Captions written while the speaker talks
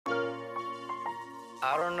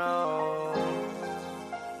I don't know.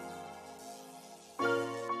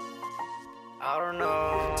 I don't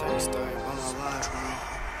know. Tell you a story about my life,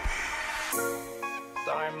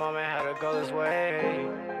 Sorry, mom, I had to go this way.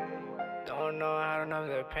 Don't know how to numb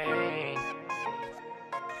the pain.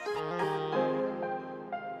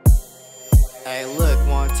 Hey, look,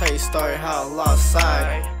 wanna tell you a story how I lost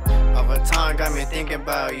sight of a time, got me thinking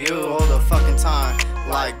about you all the fucking time.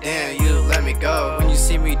 Like, damn, you let me go. When you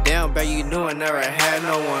see me down, bet you knew I never had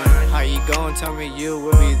no one. How you gon' tell me you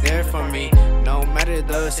will be there for me? No matter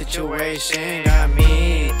the situation, got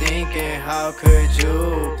me thinking, how could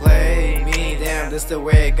you play me? Damn, this the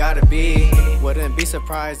way it gotta be. Wouldn't be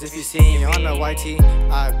surprised if you see me on the white tee.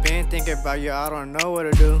 I've been thinking about you, I don't know what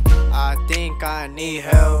to do. I think I need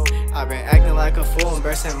help. I've been acting like a fool,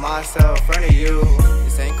 embarrassing myself in front of you.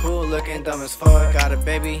 This ain't cool, looking dumb as fuck. Got a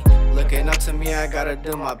baby looking up to me, I gotta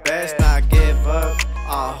do my best, not give up.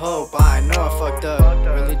 I hope, I know I fucked up.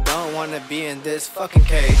 Really don't wanna be in this fucking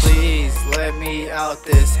cage. Please let me out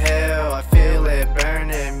this hell. I feel it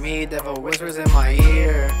burning me. Devil whispers in my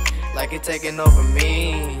ear, like it taking over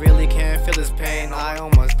me. Really can't feel this pain, I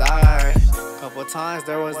almost died. Couple times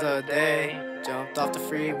there was a day, jumped off the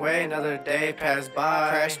freeway, another day passed by.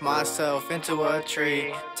 Crashed myself into a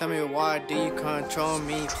tree. Tell me, why do you control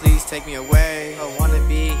me? Please take me away. I wanna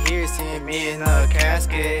be here, seeing me in a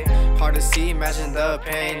casket. Hard to see, imagine the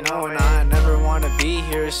pain, knowing I never wanna be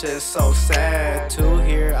here. It's just so sad to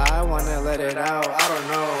hear, I wanna let it out. I don't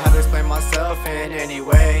know how to explain myself in any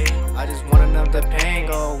way. I just wanna numb the pain,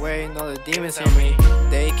 go away. Know the demons hear me,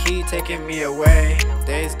 they keep taking me away.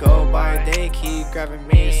 Days go by, they keep grabbing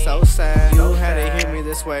me. So sad, you had to hear me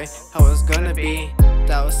this way. How it's gonna be,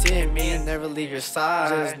 that was seeing me and never leave your side.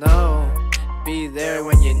 Just know, be there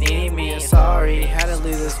when you need me. And sorry, had to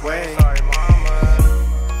leave this way. Sorry, mom.